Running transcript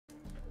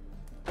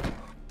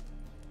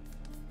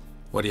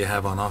What do you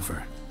have on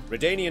offer?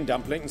 Redanian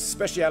dumplings,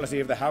 speciality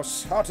of the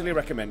house, heartily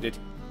recommended.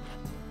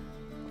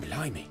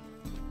 Blimey.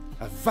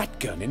 A vat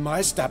gun in my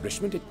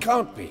establishment? It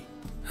can't be.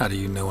 How do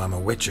you know I'm a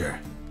witcher?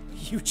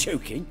 You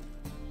joking?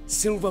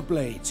 Silver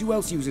blades, who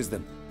else uses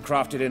them?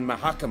 Crafted in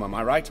Mahakam, am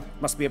I right?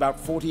 Must be about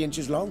 40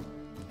 inches long?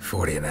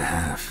 40 and a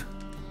half.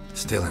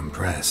 Still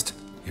impressed.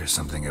 You're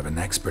something of an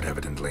expert,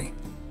 evidently.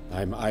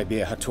 I'm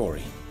Ibir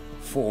Hattori,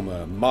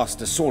 former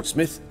master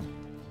swordsmith.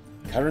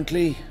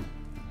 Currently,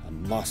 a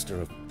master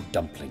of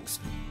dumplings.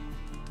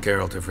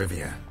 Geralt of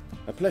Rivia.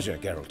 A pleasure,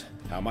 Geralt.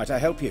 How might I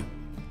help you?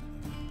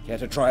 Care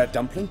to try a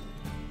dumpling?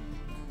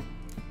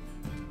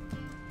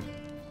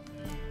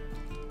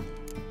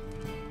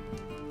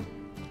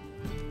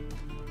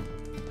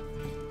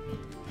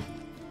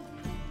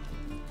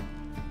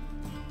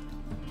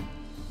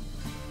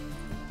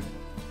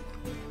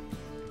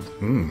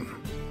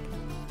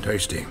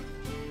 Tasty.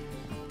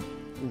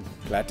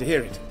 Glad to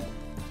hear it.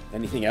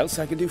 Anything else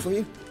I can do for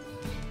you?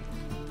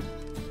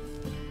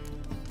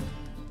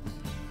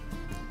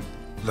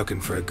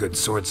 Looking for a good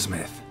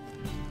swordsmith.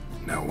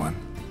 No one?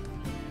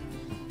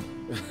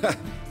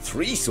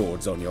 3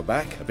 swords on your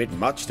back. A bit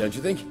much, don't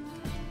you think?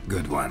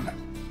 Good one.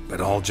 But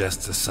all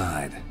jests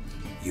aside,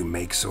 you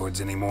make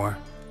swords anymore?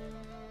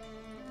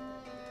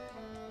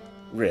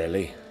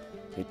 Really.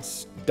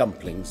 It's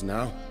dumplings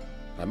now.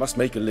 I must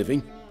make a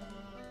living.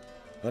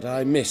 But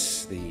I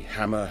miss the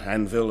hammer,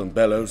 anvil, and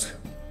bellows.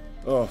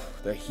 Oh,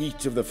 the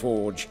heat of the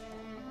forge.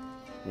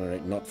 Were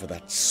it not for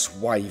that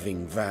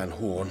swiving Van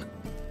Horn.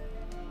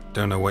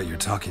 Don't know what you're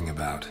talking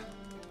about.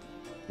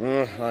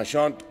 I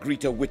shan't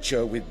greet a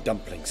witcher with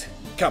dumplings.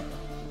 Come,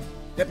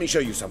 let me show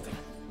you something.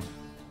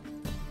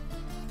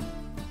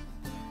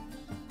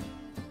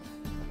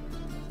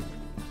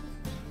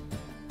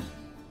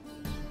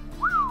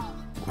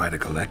 Quite a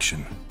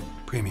collection.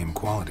 Premium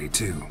quality,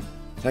 too.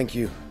 Thank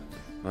you.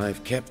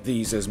 I've kept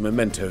these as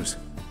mementos.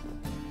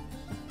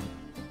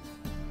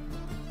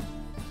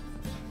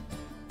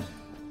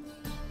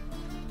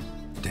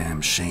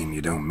 Damn shame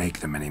you don't make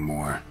them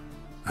anymore.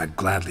 I'd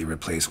gladly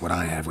replace what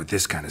I have with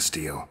this kind of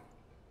steel.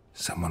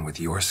 Someone with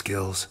your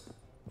skills?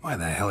 Why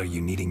the hell are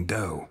you needing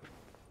dough?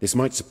 This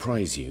might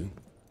surprise you.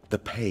 The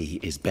pay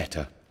is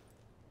better.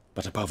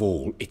 But above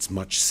all, it's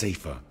much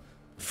safer.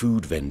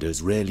 Food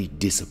vendors rarely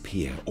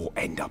disappear or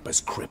end up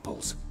as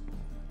cripples.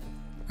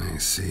 I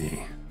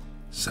see.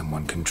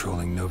 Someone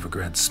controlling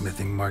Novigrad's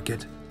smithing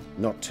market?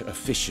 Not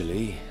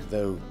officially,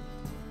 though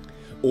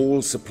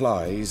all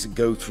supplies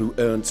go through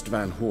Ernst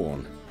Van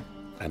Horn.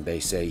 And they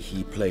say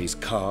he plays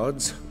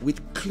cards with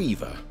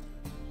Cleaver.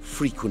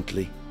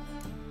 Frequently.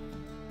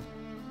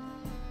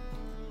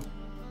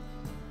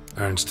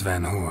 Ernst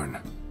Van Horn.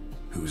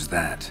 Who's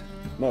that?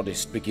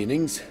 Modest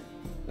beginnings.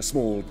 A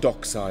small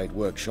dockside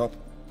workshop.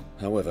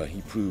 However,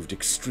 he proved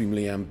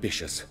extremely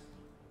ambitious.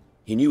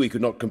 He knew he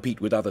could not compete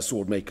with other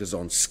swordmakers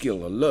on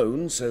skill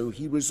alone, so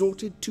he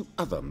resorted to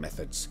other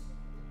methods.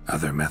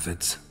 Other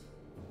methods?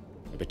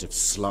 A bit of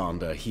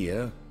slander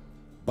here,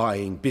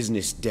 buying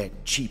business debt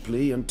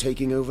cheaply and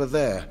taking over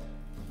there.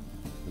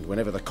 And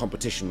whenever the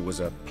competition was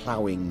a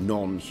ploughing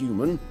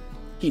non-human,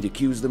 he'd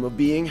accuse them of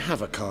being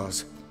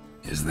Havakars.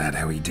 Is that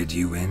how he did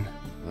you in?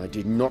 I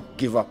did not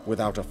give up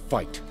without a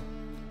fight.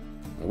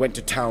 I went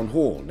to Town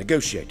Hall,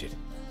 negotiated.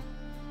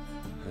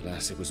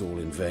 Alas, it was all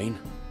in vain.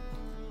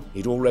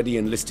 He'd already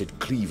enlisted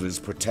Cleaver's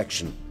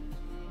protection,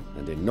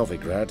 and in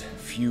Novigrad,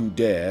 few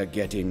dare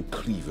get in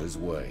Cleaver's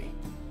way.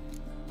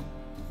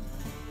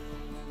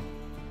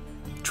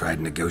 Tried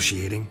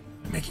negotiating?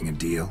 Making a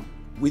deal?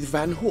 With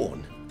Van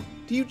Horn?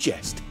 Do you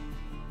jest?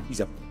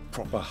 He's a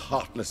proper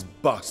heartless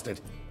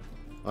bastard.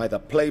 Either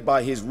play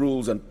by his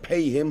rules and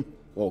pay him,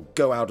 or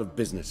go out of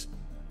business.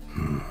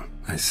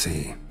 I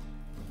see.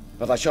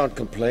 But I shan't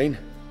complain.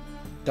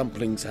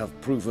 Dumplings have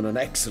proven an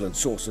excellent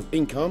source of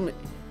income.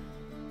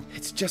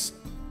 It's just,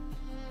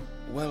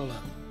 well...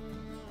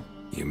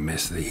 You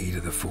miss the heat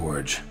of the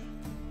forge.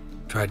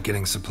 Tried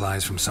getting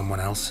supplies from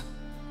someone else?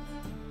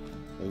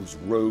 Those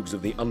rogues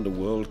of the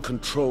underworld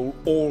control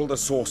all the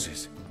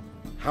sources.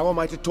 How am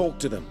I to talk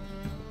to them?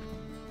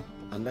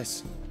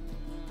 Unless...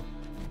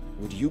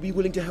 Would you be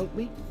willing to help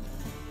me?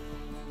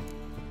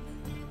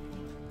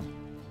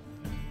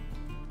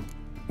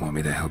 Want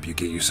me to help you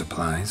get your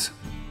supplies?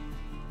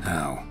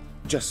 How?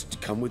 Just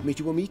come with me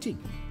to a meeting.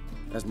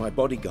 As my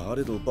bodyguard,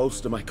 it'll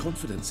bolster my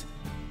confidence.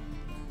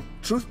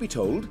 Truth be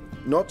told,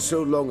 not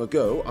so long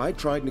ago, I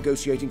tried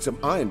negotiating some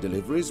iron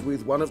deliveries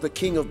with one of the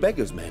King of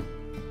Beggars' men.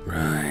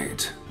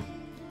 Right.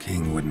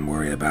 King wouldn't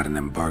worry about an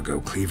embargo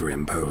Cleaver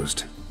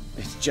imposed.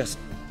 It's just...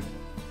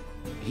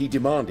 He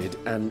demanded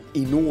an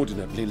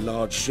inordinately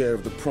large share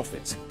of the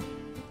profits.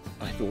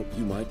 I thought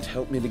you might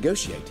help me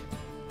negotiate.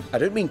 I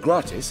don't mean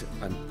gratis.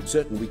 I'm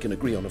certain we can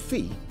agree on a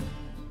fee.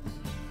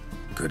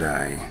 Could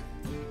I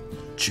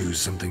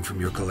choose something from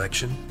your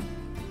collection?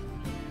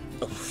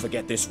 Oh,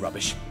 forget this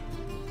rubbish.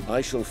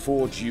 I shall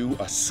forge you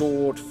a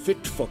sword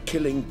fit for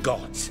killing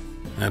gods.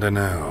 I don't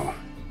know.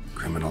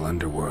 Criminal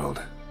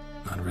underworld.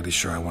 Not really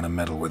sure I want to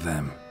meddle with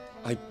them.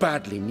 I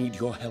badly need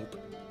your help.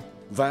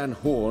 Van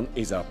Horn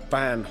is a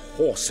Van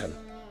Horsen.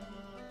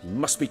 He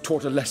must be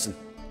taught a lesson.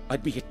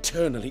 I'd be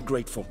eternally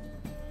grateful.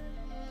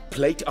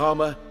 Plate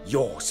armor,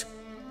 yours.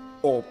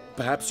 Or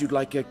perhaps you'd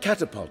like a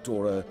catapult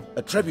or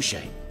a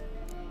trebuchet.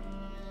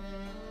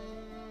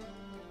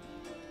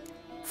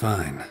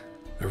 Fine.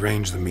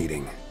 Arrange the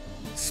meeting.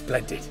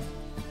 Splendid.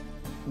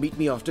 Meet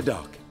me after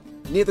dark,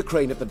 near the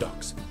crane at the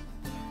docks.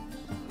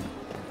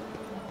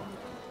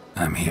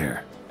 I'm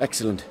here.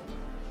 Excellent.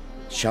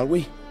 Shall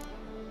we?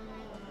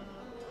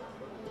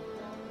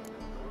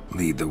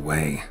 Lead the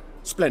way.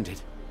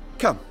 Splendid.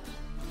 Come.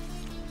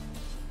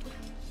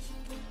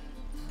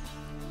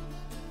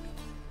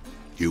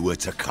 You were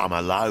to come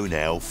alone,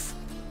 elf.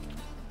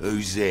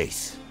 Who's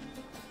this?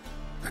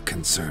 A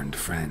concerned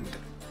friend.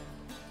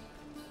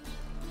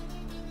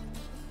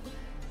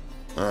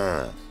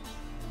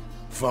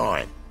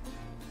 Fine.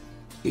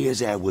 Here's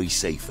how we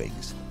see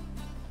things.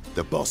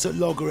 The boss at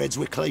Loggerheads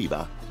with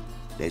Cleaver,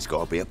 there's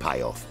got to be a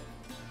payoff.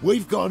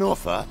 We've got an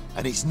offer,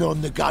 and it's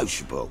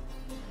non-negotiable.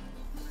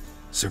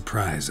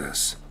 Surprise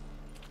us.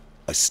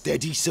 A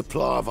steady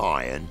supply of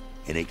iron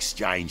in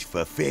exchange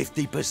for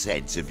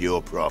 50% of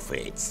your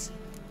profits.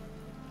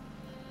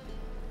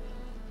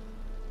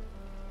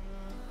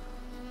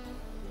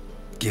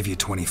 Give you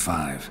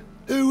 25.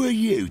 Who are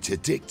you to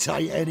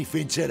dictate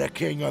anything to the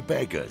king of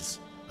beggars?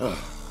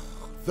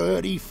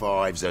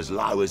 35's as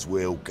low as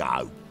we'll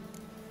go.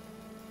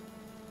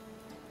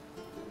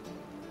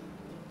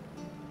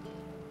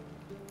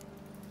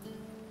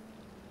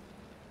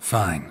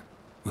 Fine.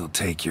 We'll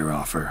take your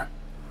offer.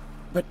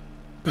 But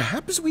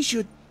perhaps we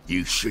should...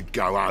 You should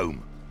go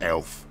home,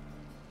 elf.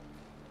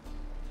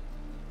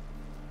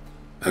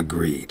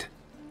 Agreed.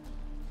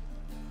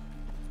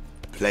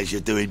 Pleasure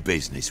doing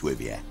business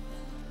with you.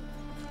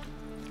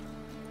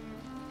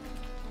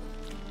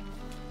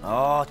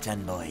 Oh,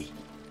 Tin Boy.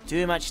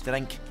 Too much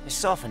drink. It's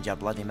softened your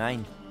bloody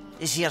mind.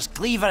 This here's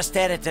Cleaver's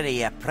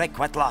territory, you prick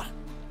whittler.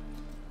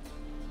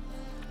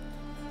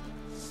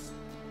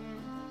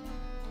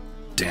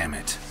 Damn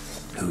it.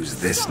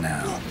 Who's this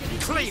now?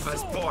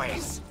 Cleaver's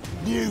boys!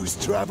 News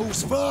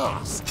travels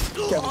fast!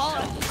 What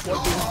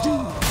do we do?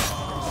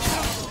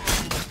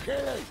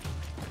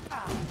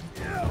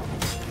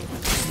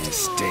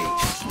 Mistake.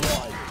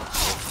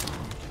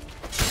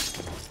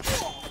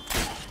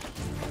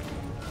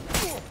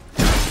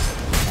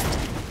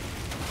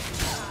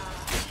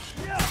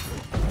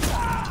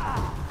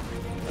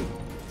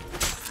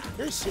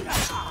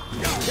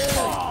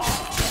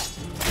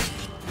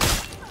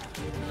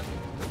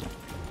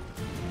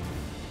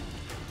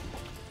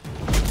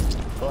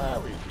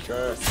 Cloudy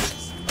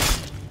curses.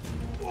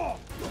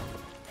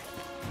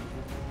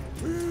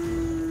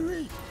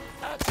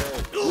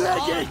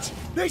 Leg it!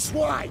 This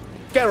way!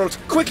 Geralt,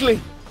 quickly!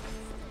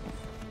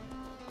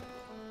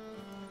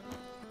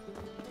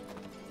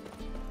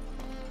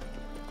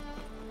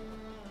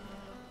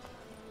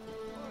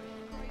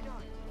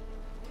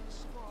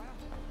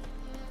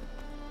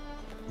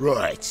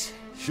 Right.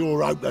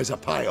 Sure hope there's a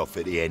payoff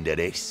at the end of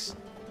this.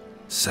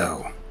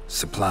 So,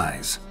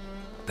 supplies.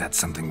 That's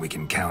something we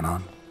can count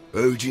on?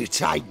 Who'd you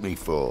take me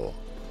for?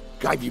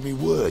 Gave you me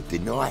word,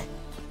 didn't I?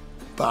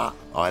 But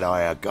I'd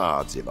hire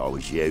guards if I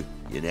was you.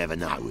 You never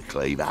know with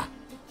Cleaver.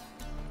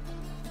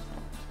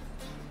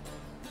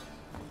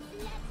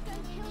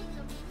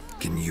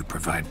 Can you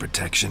provide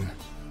protection?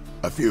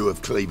 A few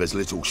of Cleaver's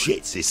little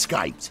shits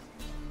escaped.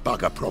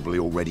 Bugger probably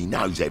already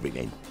knows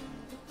everything.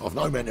 I've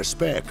no men to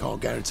spare,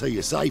 can't guarantee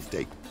your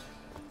safety.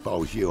 If I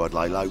was you, I'd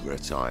lay low for a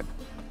time.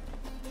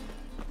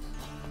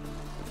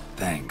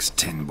 Thanks,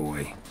 Tin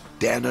Boy.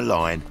 Down the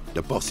line,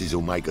 the bosses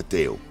will make a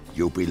deal.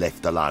 You'll be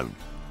left alone.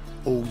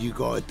 All you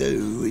gotta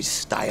do is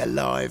stay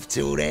alive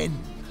till then.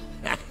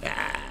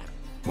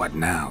 What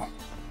now?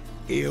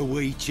 Here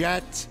we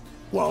chat,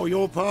 while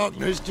your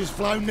partner's just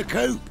flown the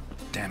coop.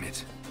 Damn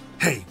it.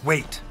 Hey,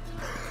 wait!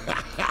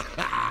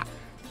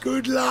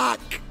 Good luck!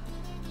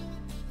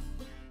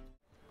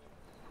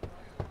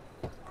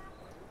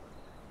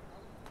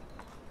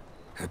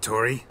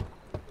 Hattori?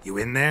 You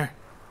in there?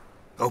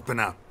 Open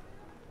up.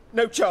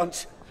 No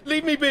chance.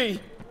 Leave me be.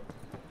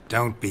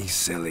 Don't be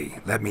silly.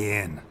 Let me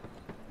in.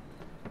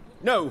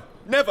 No,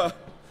 never.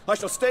 I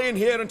shall stay in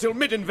here until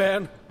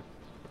Middenvern.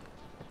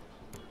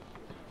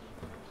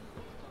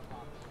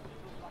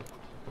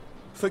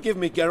 Forgive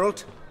me,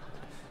 Geralt.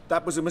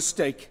 That was a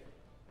mistake.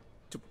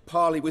 To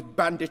parley with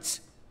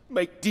bandits,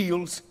 make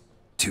deals.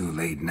 Too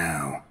late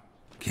now.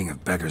 King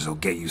of Beggars will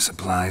get you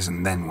supplies,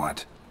 and then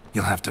what?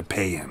 You'll have to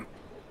pay him.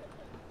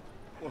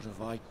 What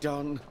have I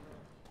done?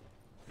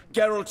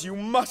 Geralt, you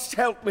must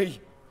help me!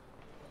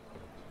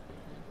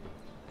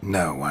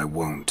 No, I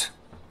won't.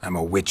 I'm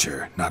a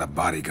witcher, not a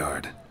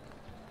bodyguard.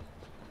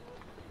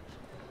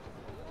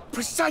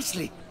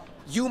 Precisely!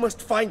 You must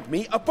find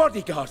me a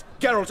bodyguard!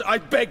 Geralt, I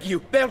beg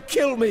you! They'll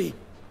kill me!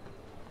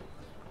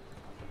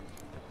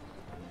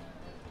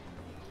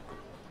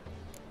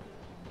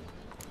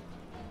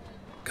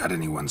 Got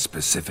anyone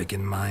specific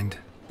in mind?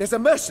 There's a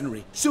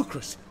mercenary,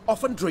 Sucrus.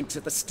 Often drinks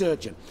at the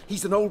Sturgeon.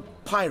 He's an old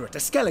pirate, a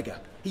Skelliger.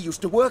 He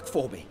used to work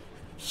for me.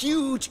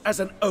 huge as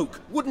an oak,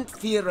 wouldn't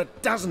fear a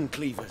dozen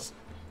cleavers.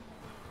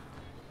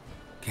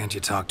 Can't you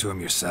talk to him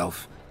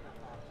yourself?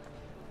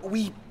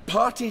 We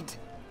parted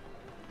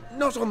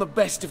not on the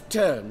best of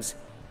terms.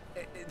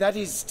 That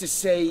is to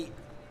say,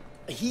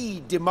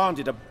 he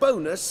demanded a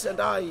bonus and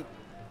I...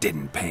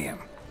 Didn't pay him.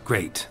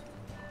 Great.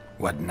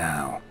 What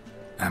now?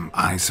 Am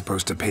I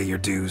supposed to pay your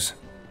dues?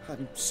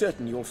 I'm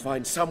certain you'll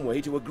find some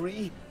way to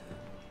agree.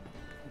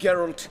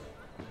 Geralt,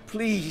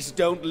 please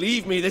don't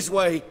leave me this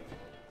way.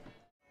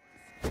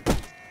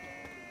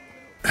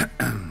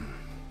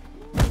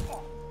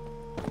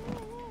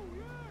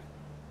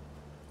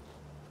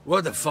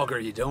 What the fuck are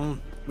you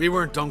doing? We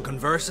weren't done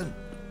conversing.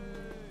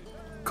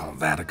 Call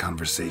that a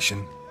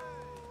conversation?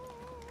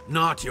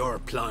 Not your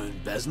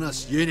plowing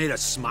business. You need a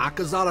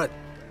smack, is that it?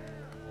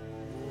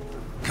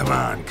 Come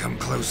on, come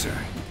closer.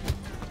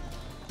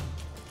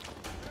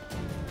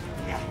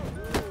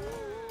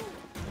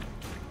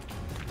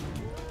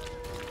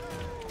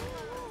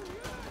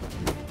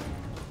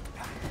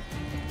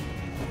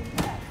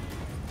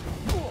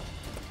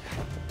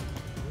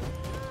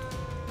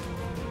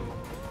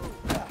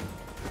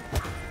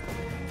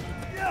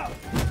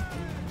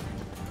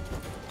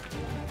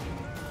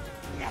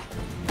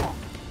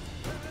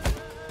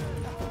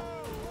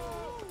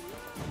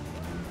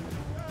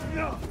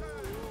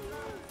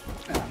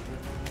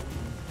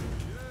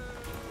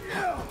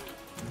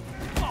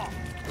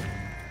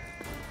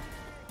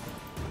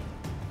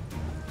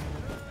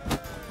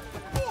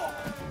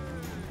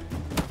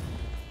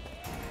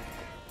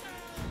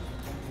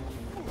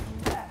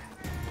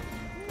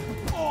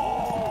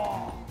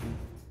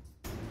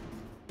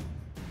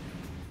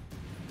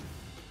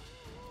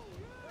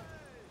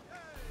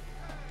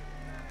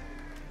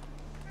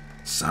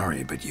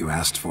 Sorry, but you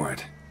asked for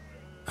it.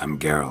 I'm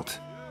Geralt.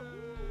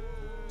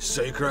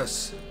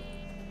 Sucrus,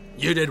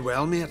 you did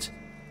well, mate.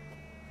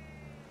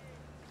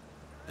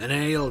 An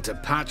ale to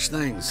patch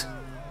things.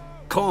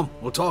 Come,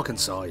 we'll talk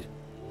inside.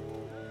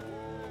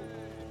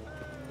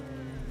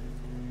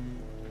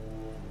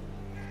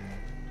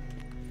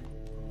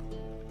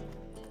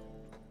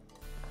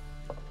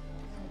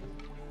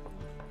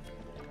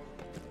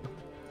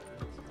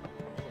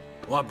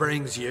 What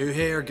brings you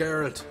here,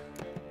 Geralt?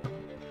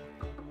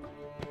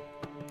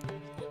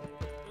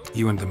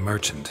 You and the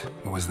merchant,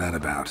 what was that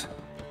about?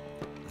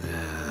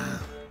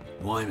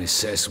 Why my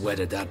sis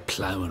wedded that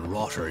ploughing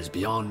rotter is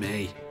beyond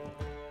me.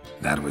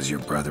 That was your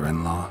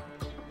brother-in-law?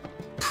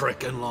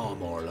 Prick-in-law,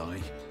 more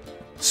like.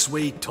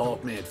 Sweet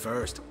talk me at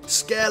first.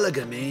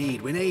 Skellige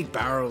mead, we need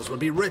barrels, we'll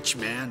be rich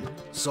men.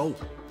 So,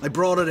 I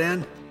brought it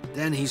in.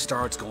 Then he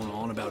starts going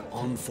on about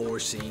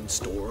unforeseen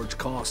storage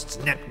costs,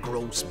 net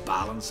gross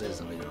balances,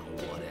 and I don't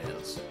know what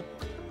else.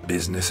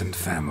 Business and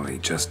family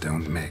just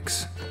don't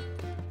mix.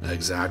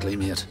 Exactly,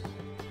 mate.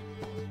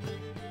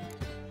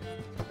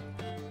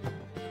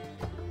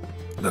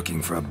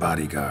 Looking for a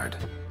bodyguard.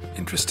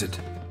 Interested?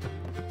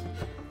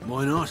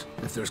 Why not,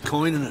 if there's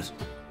coin in it?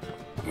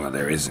 Well,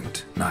 there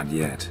isn't. Not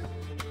yet.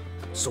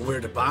 So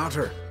we're to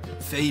barter.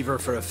 Favor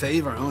for a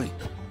favor, aye?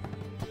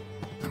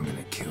 I'm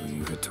gonna kill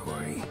you,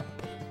 Vittori.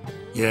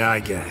 Yeah, I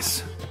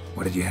guess.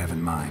 What did you have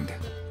in mind?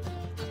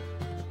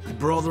 My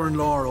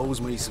brother-in-law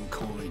owes me some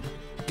coin.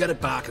 Get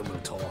it back and we'll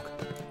talk.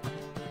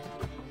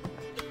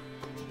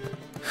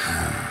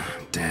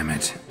 Damn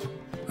it.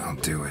 I'll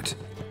do it.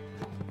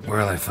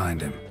 Where'll I find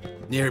him?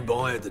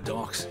 Nearby at the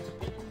docks.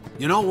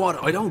 You know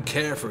what? I don't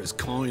care for his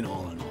coin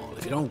all in all.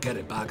 If you don't get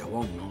it back, I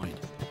won't mind.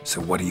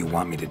 So what do you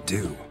want me to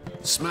do?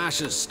 Smash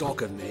his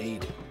stock of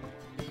mead.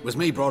 It was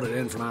me brought it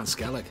in from Aunt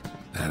Skellig.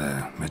 That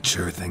a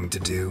mature thing to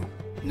do?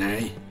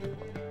 Nay,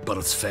 but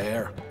it's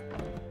fair.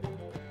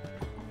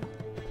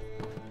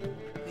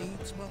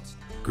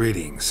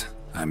 Greetings.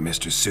 I'm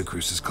Mr.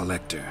 Sucrus's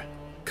collector.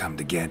 Come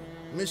to get...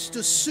 Mr.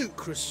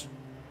 Sucrus,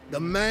 the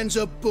man's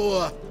a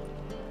boor.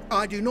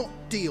 I do not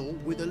deal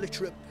with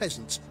illiterate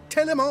peasants.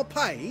 Tell him I'll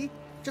pay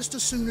just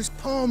as soon as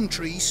palm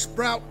trees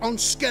sprout on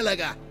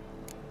Skellige.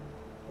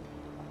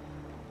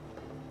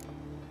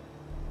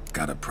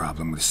 Got a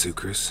problem with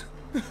Sucrus?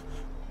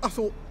 I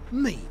thought,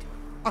 mead.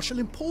 I shall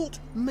import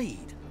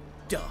mead.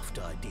 Daft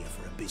idea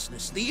for a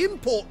business. The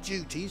import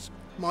duties,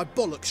 my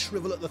bollocks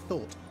shrivel at the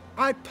thought.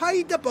 I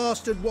paid the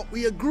bastard what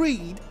we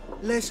agreed,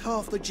 less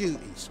half the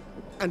duties.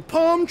 And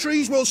palm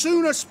trees will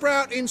sooner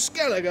sprout in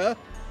Skellige.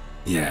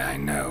 Yeah, I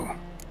know.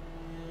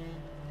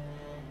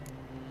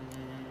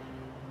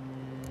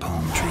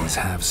 Palm trees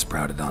have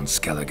sprouted on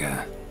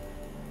Skellige.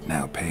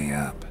 Now pay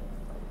up.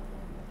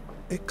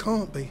 It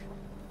can't be.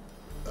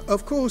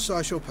 Of course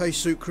I shall pay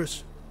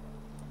Sucrus.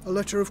 A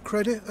letter of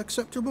credit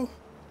acceptable?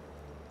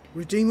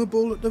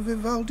 Redeemable at the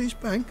Vivaldi's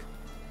bank?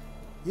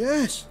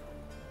 Yes.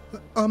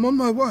 I'm on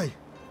my way.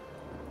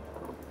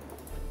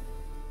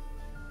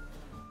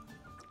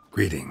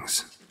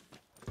 Greetings.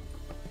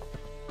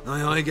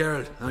 Aye, aye,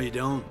 Geralt. How you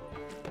doing?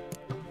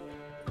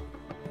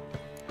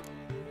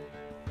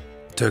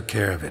 Took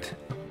care of it.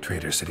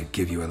 Trader said he'd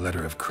give you a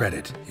letter of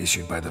credit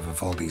issued by the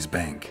Vivaldi's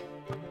bank.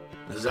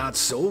 Is that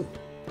so?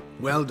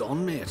 Well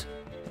done, mate.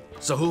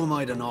 So who am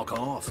I to knock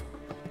off?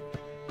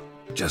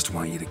 Just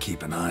want you to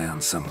keep an eye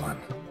on someone.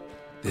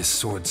 This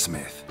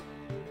swordsmith.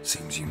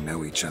 Seems you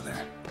know each other.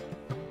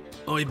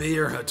 I be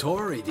your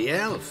Hattori, the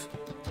elf.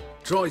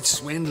 Tried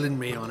swindling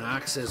me on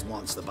axes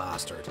once, the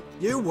bastard.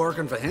 You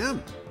working for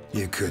him?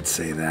 You could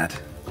say that.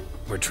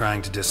 We're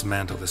trying to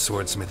dismantle the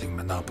swordsmithing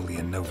monopoly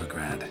in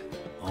Novigrad.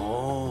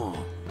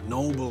 Oh,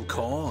 noble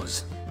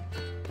cause.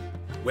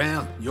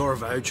 Well, you're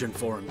vouching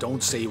for him,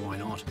 don't see why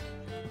not.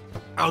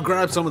 I'll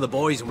grab some of the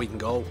boys and we can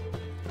go.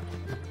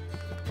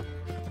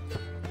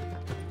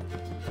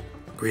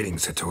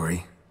 Greetings,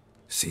 Hattori.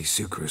 See,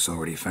 Sukrus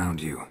already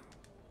found you.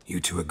 You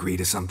two agree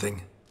to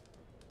something?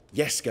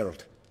 Yes,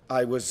 Geralt.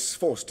 I was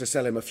forced to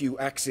sell him a few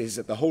axes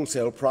at the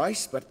wholesale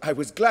price, but I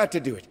was glad to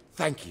do it.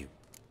 Thank you.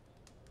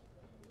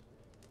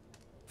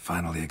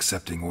 Finally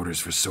accepting orders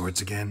for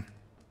swords again?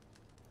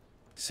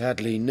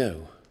 Sadly,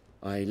 no.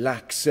 I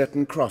lack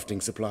certain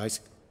crafting supplies.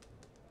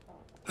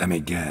 Let me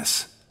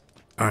guess.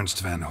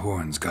 Ernst van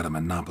Horn's got a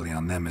monopoly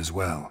on them as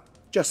well.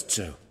 Just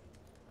so.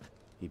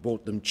 He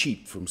bought them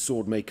cheap from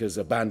swordmakers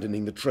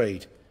abandoning the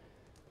trade.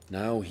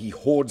 Now he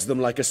hoards them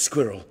like a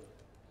squirrel.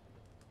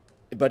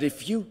 But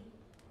if you...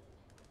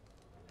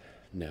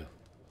 No,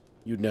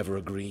 you'd never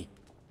agree.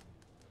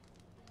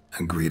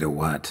 Agree to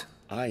what?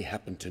 I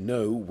happen to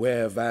know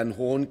where Van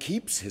Horn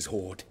keeps his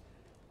hoard.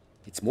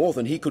 It's more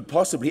than he could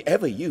possibly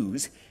ever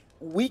use.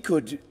 We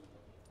could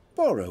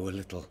borrow a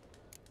little.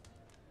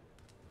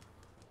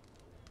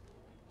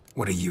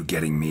 What are you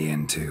getting me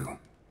into?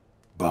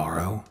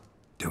 Borrow?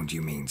 Don't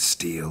you mean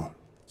steal?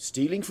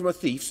 Stealing from a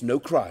thief's no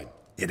crime.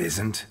 It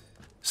isn't?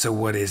 So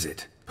what is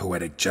it?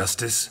 Poetic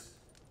justice?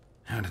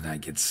 How did I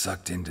get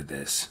sucked into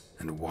this?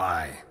 And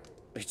why?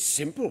 It's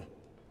simple.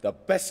 The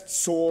best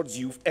swords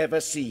you've ever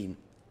seen.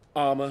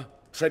 Armor,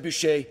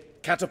 trebuchet,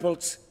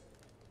 catapults.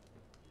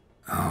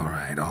 All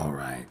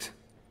right.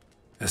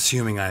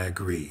 Assuming I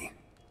agree,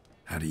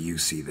 how do you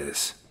see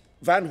this?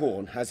 Van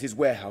Horn has his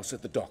warehouse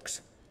at the docks.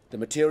 The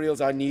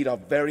materials I need are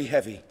very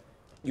heavy.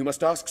 You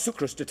must ask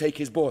Sukrus to take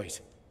his boys.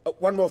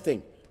 One more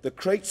thing. The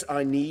crates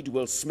I need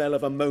will smell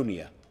of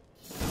ammonia.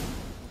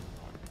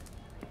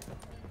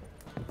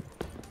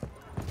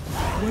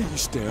 Why are you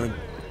staring?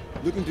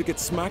 Looking to get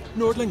smacked,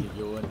 Nordling?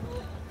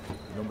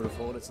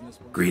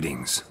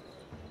 Greetings.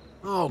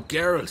 Oh,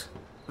 Geralt.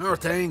 How are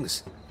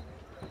things?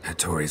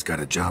 Hattori's got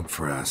a job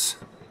for us.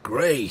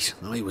 Great.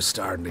 I was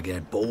starting to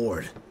get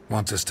bored.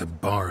 Wants us to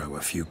borrow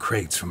a few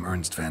crates from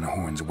Ernst van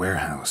Horn's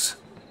warehouse.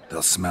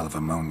 They'll smell of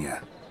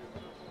ammonia.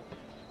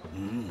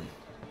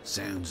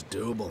 Sounds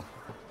doable.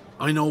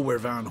 I know where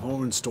Van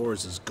Horn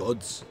stores his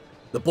goods.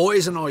 The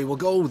boys and I will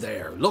go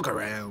there, look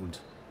around.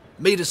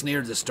 Meet us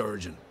near the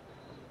Sturgeon.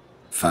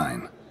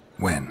 Fine.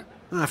 When?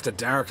 After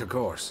dark, of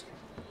course.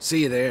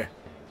 See you there.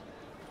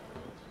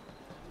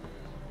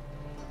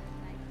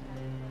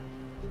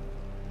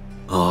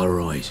 All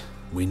right.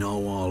 We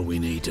know all we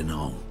need to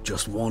know.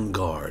 Just one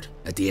guard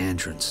at the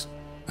entrance.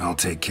 I'll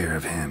take care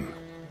of him.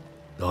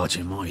 Thought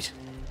you might.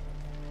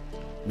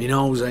 Me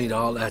nose ain't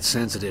all that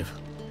sensitive.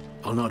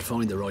 I'll not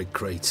find the right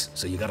crates,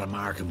 so you gotta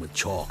mark them with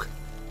chalk.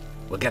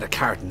 We'll get a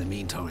cart in the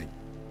meantime.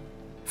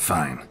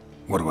 Fine.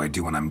 What do I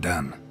do when I'm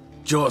done?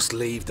 Just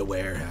leave the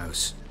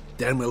warehouse.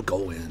 Then we'll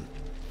go in.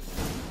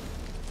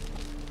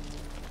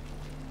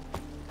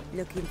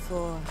 Looking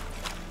for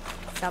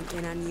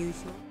something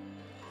unusual?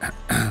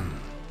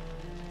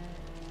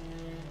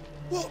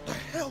 What the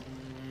hell?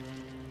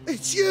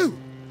 It's you!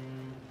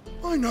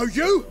 I know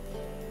you!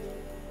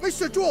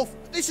 Mr. Dwarf,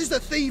 this is the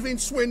thieving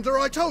swindler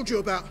I told you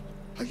about.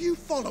 Are you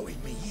following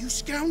me, you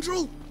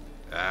scoundrel?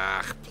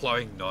 Ah,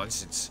 ploughing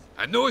nonsense.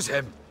 I knows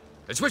him.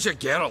 It's Witcher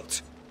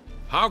Geralt.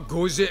 How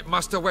goes it,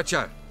 Master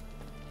Witcher?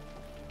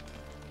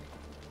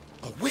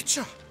 A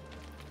witcher?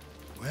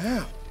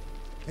 Well,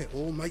 it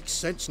all makes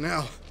sense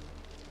now.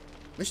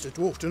 Mr.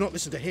 Dwarf, do not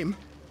listen to him.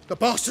 The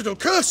bastard will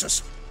curse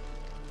us!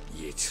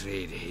 Ye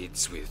trade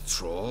heads with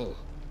troll.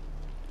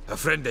 A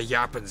friend of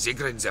Yap and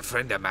Zigrin's a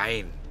friend of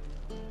mine.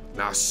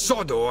 Now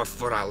sod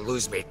off or I'll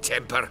lose my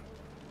temper.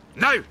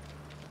 Now!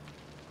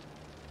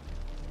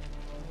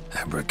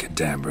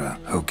 Abracadabra,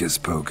 hocus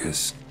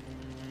pocus.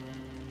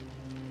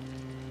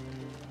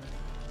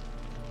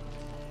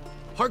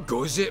 How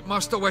goes it,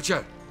 Master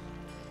Witcher?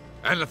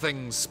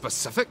 Anything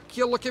specific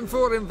you're looking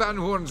for in Van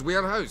Horn's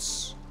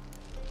warehouse?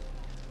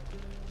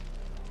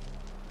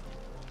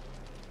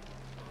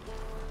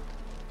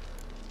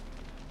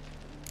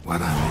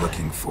 What I'm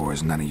looking for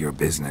is none of your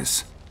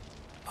business.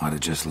 Ought to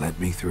just let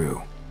me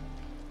through.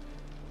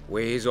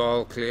 Way's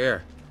all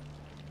clear.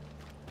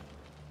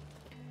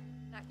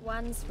 Black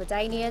ones,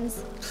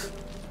 Redanians,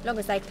 long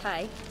as they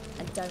pay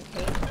and don't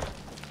hit.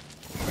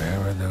 Where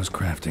are those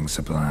crafting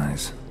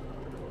supplies?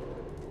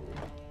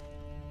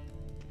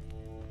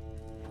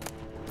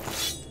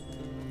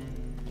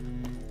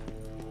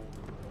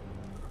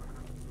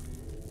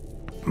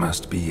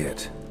 Must be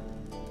it.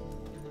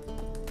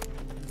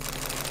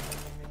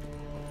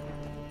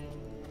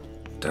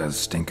 Does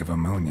stink of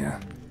ammonia.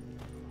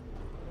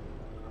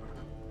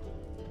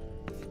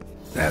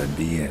 That'd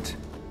be it.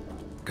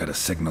 Gotta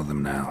signal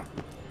them now.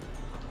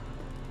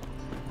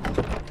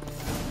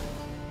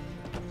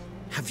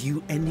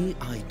 you any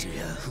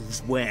idea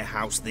whose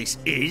warehouse this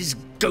is,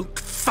 goat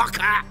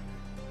fucker?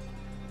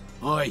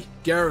 Aye,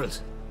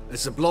 Geralt.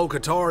 It's the bloke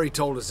Atari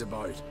told us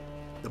about.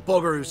 The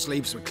bugger who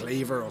sleeps with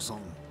Cleaver or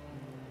something.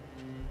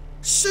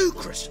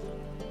 Sucrus,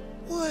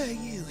 why are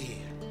you here?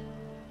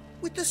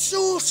 With the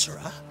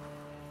sorcerer?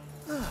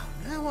 Oh,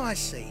 now I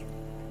see.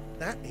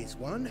 That is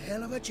one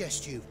hell of a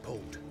jest you've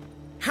pulled.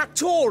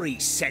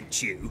 Hattori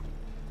sent you?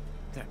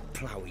 That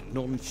ploughing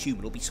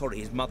non-human will be sorry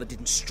his mother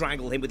didn't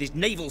strangle him with his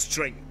navel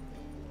string.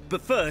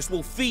 But first,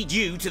 we'll feed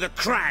you to the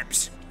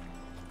crabs.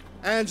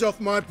 Hands off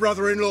my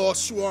brother-in-law,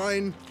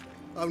 swine.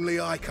 Only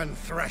I can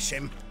thrash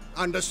him.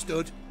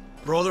 Understood?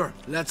 Brother,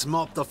 let's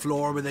mop the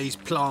floor with these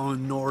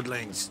ploughing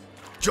Nordlings.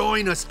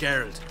 Join us,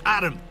 Geralt.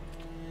 Adam.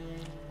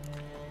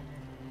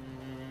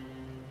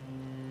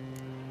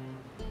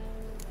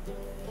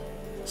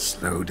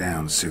 Slow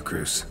down,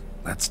 Sucrus.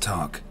 Let's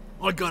talk.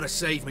 I gotta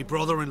save me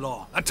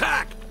brother-in-law.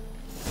 Attack!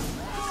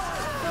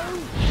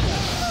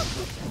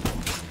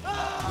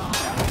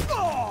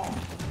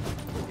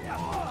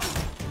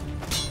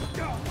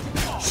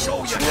 Show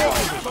your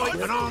head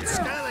fighting on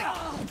Skellig!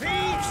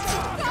 Thieves!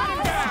 Cut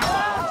him down!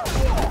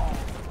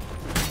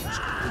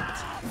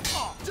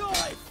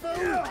 Die,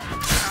 fool!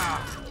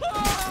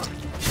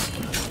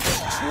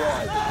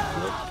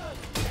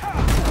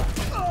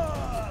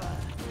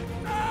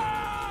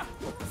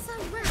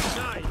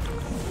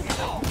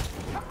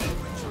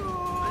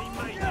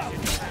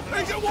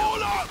 Make a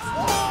warlock!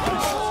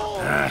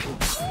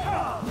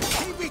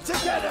 Keep it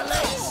together,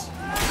 lads!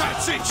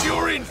 That's it,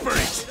 you're in for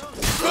it!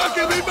 Look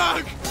at me,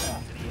 mug!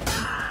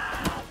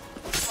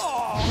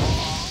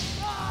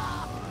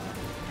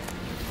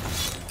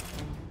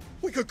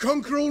 We could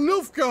conquer all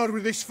Nilfgaard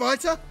with this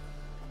fighter.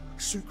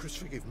 Sucrus,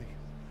 forgive me.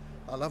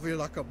 I love you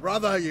like a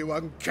brother, you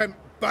unkempt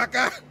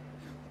bugger.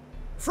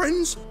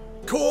 Friends?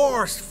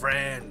 Course,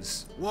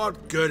 friends.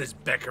 What good has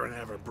Beckering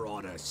ever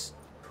brought us?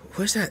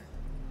 Where's that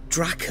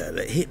Draka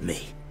that hit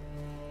me?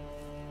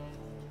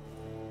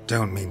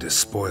 Don't mean to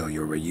spoil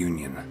your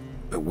reunion,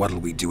 but what'll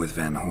we do with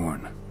Van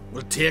Horn?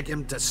 We'll take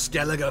him to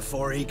Skellige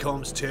before he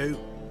comes too.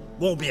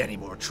 Won't be any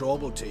more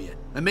trouble to you.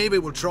 And maybe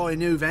we'll try a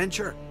new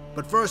venture.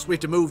 But first we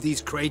have to move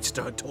these crates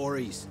to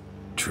Hattori's.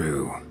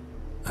 True.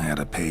 I ought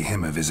to pay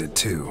him a visit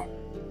too.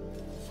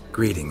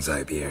 Greetings,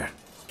 Ibeer.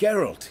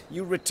 Geralt,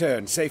 you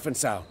returned safe and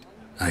sound.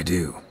 I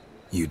do.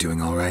 You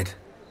doing all right?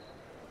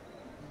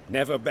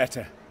 Never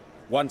better.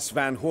 Once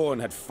Van Horn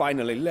had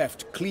finally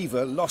left,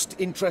 Cleaver lost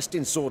interest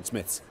in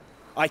swordsmiths.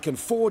 I can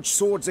forge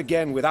swords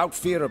again without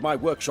fear of my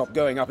workshop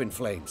going up in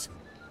flames.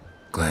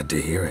 Glad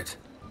to hear it.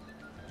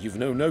 You've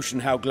no notion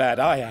how glad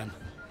I am.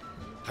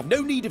 I've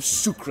no need of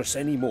Sucrus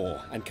anymore,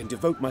 and can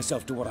devote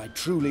myself to what I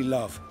truly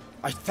love.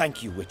 I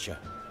thank you, Witcher.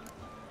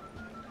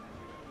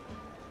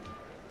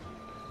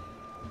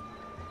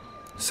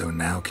 So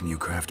now can you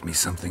craft me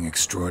something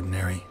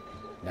extraordinary?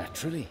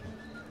 Naturally.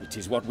 It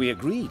is what we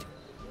agreed.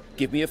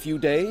 Give me a few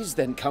days,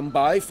 then come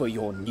by for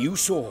your new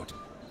sword.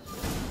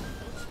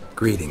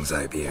 Greetings,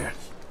 Ibeer.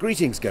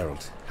 Greetings,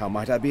 Geralt. How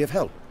might I be of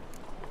help?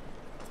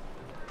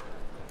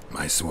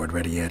 My sword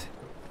ready yet?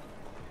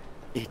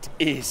 It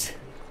is.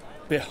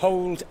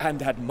 Behold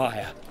and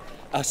admire.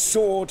 A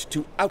sword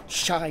to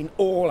outshine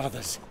all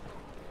others.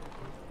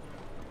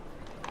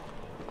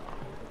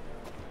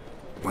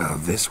 Well,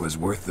 this was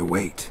worth the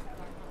wait.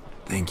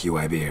 Thank you,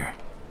 Ibeer.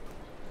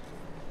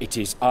 It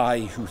is I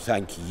who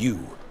thank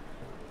you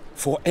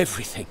for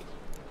everything.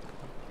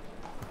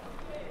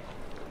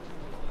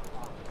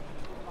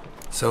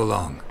 So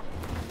long.